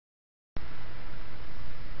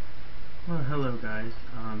Well, hello guys.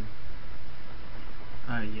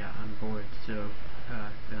 Yeah, I'm bored, so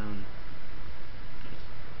found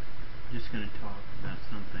just gonna talk about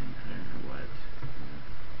something. I don't know what.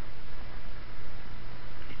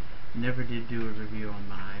 Never did do a review on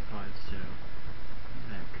my iPod, so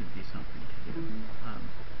that could be something to do.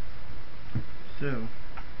 So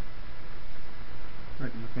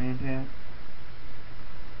like my band hat.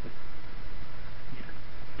 Yeah.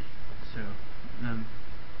 So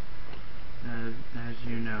as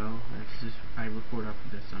you know, I record off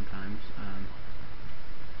of this sometimes.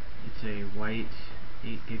 It's a white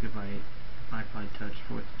 8GB iPod Touch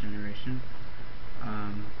 4th generation.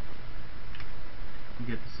 You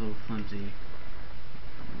get this little flimsy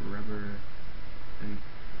rubber thing.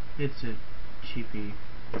 It's a cheapy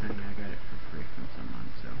thing. I got it for free from someone,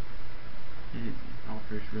 so it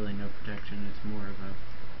offers really no protection. It's more of a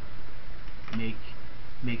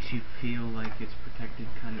makes you feel like it's protected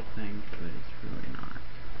kind of thing, but it's really not.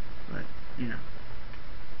 But, you know.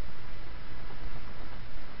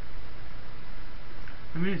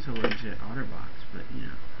 I mean, it's a legit OtterBox, but, you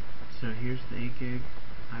know. So here's the 8GB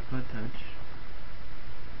iPod Touch.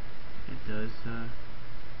 It does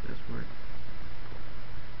work.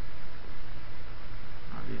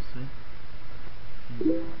 Obviously.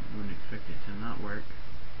 You wouldn't expect it to not work.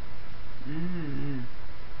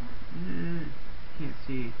 Can't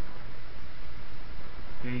see.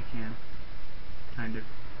 Yeah, you can. Kind of.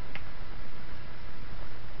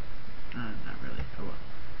 Not really. Oh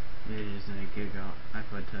well. It is an 8GB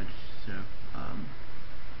iPod Touch, so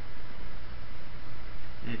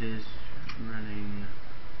it is running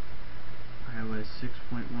iOS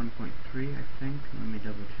 6.1.3, I think. Let me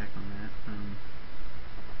double check on that.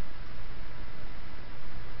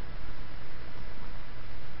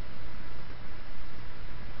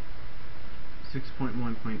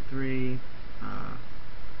 6.1.3.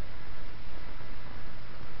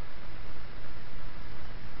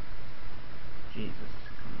 Jesus.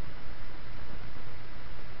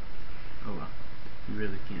 Oh well. You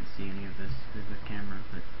really can't see any of this through the camera,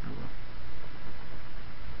 but oh well.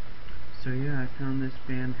 So yeah, I found this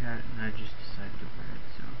band hat and I just decided to wear it,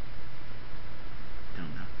 so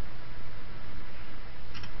don't know.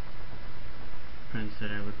 Friends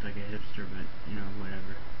said I looked like a hipster, but you know,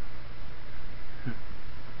 whatever.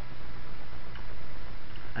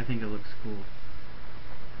 I think it looks cool.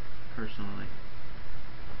 Personally.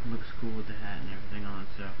 It looks cool with the hat and everything on,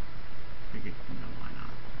 so I figured, you know, why not?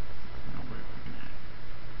 I'll wear a freaking hat.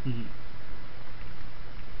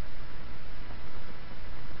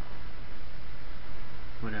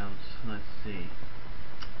 What else? Let's see.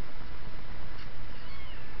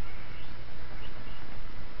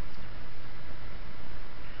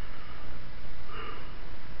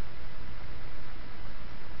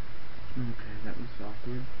 Okay, that was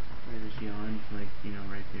awkward. I just yawned, like, you know,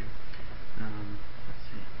 right there. Let's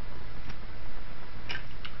see.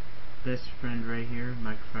 Best friend right here,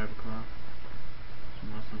 microfiber cloth.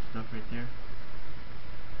 Some awesome stuff right there.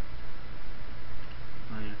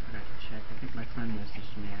 Oh yeah, I forgot to check. I think my friend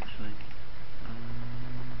messaged me actually.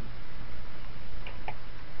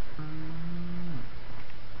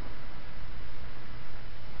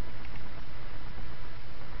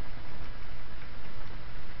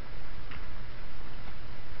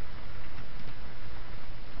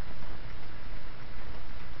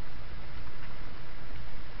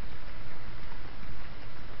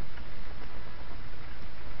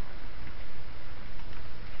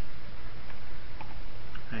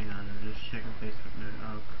 Hang on, I'm just checking Facebook note.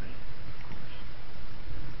 Oh, great. Of course.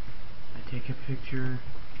 I take a picture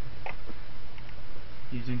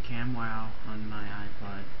using CamWow on my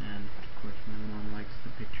iPod, and of course my mom likes the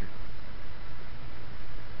picture.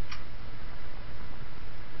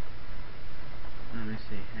 Let me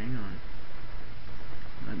see, hang on.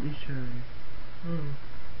 Let me show you.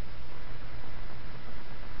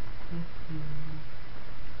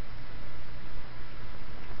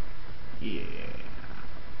 Yeah,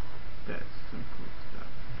 that's some cool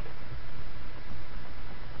stuff.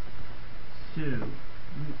 So,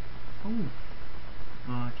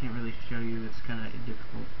 well, I can't really show you, it's kind of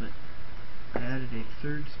difficult, but I added a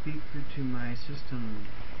third speaker to my system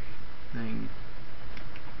thing.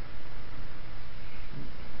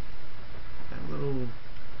 That little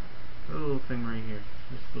thing right here,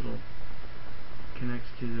 this little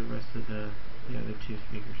connects to the rest of the other two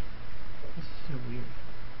speakers. This is so weird.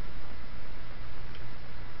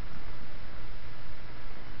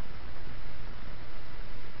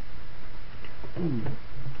 Ooh.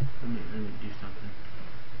 Let me do something.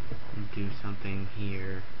 Do something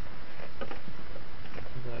here. I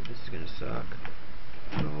thought this is gonna suck.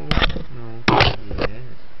 No.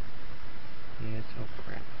 Yes.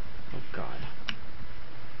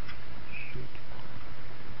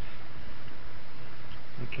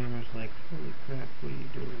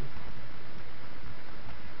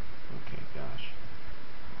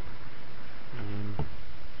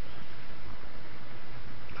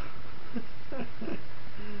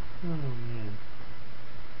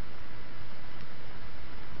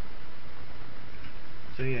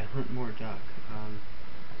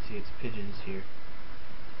 pigeons here.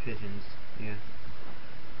 Pigeons, yeah.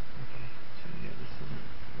 Okay, so yeah, this isn't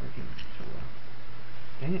working so well.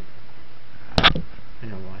 Dang it. I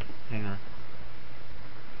know why. Hang on.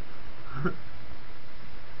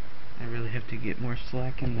 I really have to get more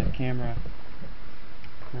slack in the camera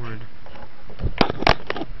cord.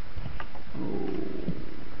 Oh,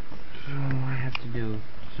 so I have to do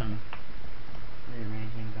some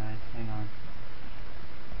rearranging, guys. Hang on.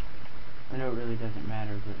 I know it really doesn't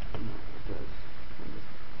matter, but you know, it does.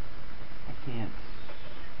 I can't.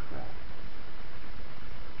 Crap.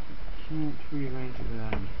 I can't rearrange it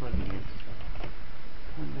without unplugging it.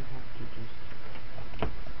 I'm gonna have to just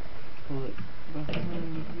pull it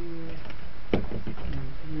behind here and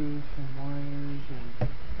through some wires, and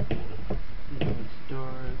you know, it's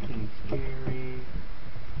dark and scary.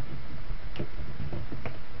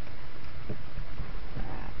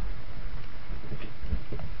 Crap.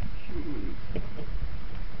 Jeez.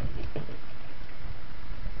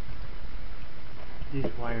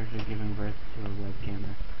 These wires are giving birth to a web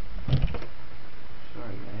camera.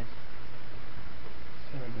 Sorry, guys.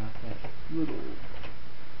 Sorry about that little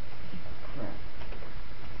crap.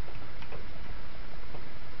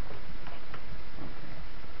 Okay.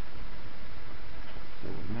 So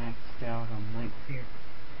we're maxed out on length here.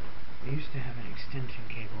 I used to have an extension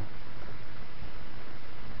cable.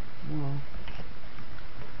 Well,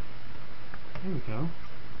 there we go.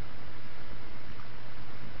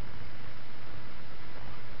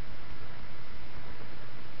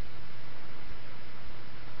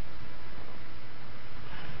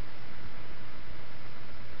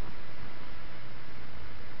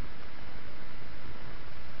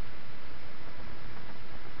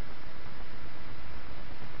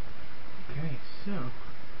 Okay, so,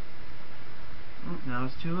 oh, now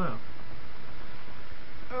it's too low.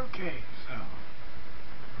 Okay, so,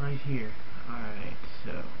 right here. Alright,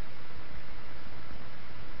 so, let's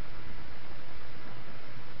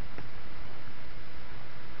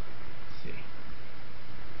see.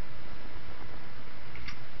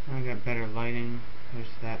 I got better lighting. There's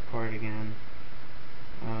that part again.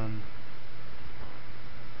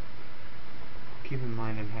 Keep in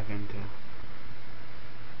mind I'm having to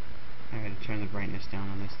turn the brightness down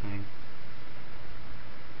on this thing.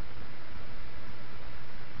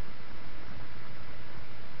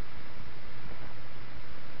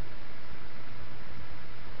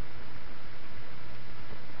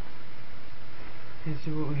 Okay,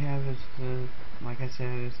 so what we have is like I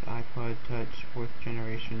said, is the iPod Touch 4th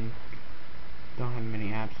generation. Don't have many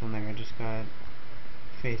apps on there. I just got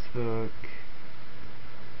Facebook,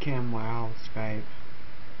 CamWow, Skype,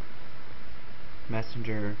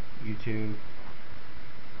 Messenger, YouTube,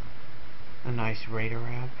 a nice radar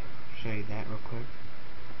app. I'll show you that real quick.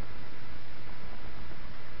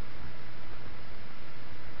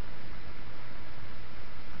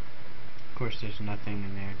 Of course, there's nothing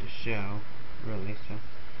in there to show, really, so,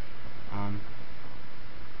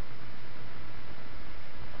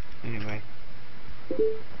 anyway. I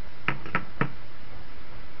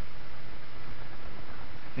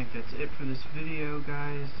think that's it for this video,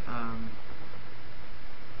 guys.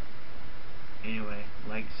 Anyway,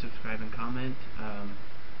 like, subscribe, and comment.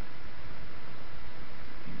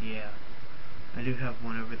 Yeah. I do have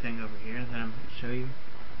one other thing over here that I'm going to show you.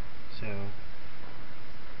 So,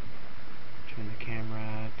 turn the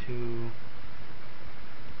camera to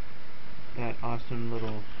that awesome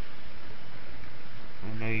little,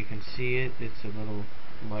 I know you can see it, it's a little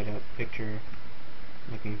light up picture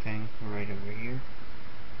looking thing right over here.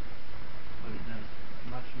 But it does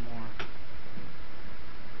much more.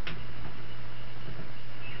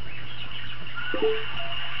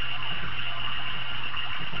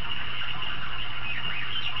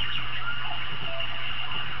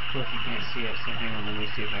 Of course you can't see it, so hang on, let me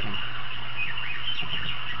see if I can.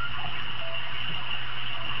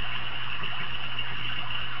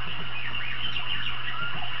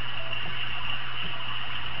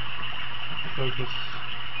 Focus.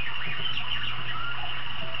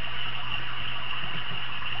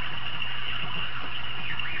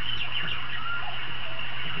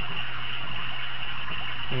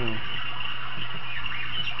 Boom.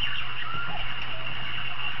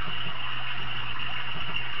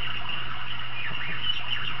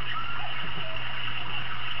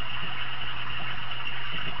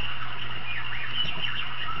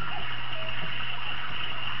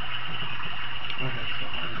 Okay, so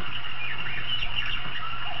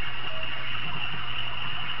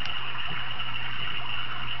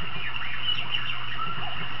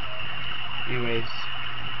anyways,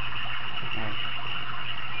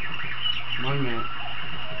 1 minute.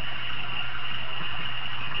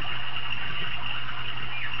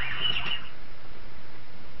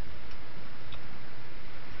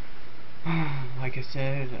 like I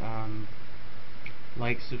said,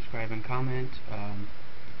 like, subscribe, and comment.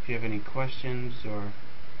 If you have any questions or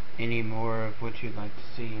any more of what you'd like to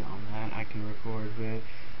see on that, I can record with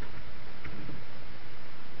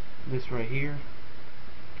this right here.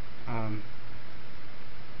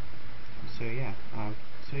 So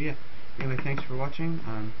yeah. Anyway, thanks for watching.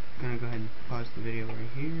 I'm gonna go ahead and pause the video right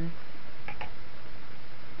here.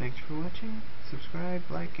 Thanks for watching. Subscribe,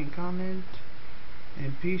 like, and comment.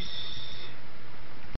 And peace.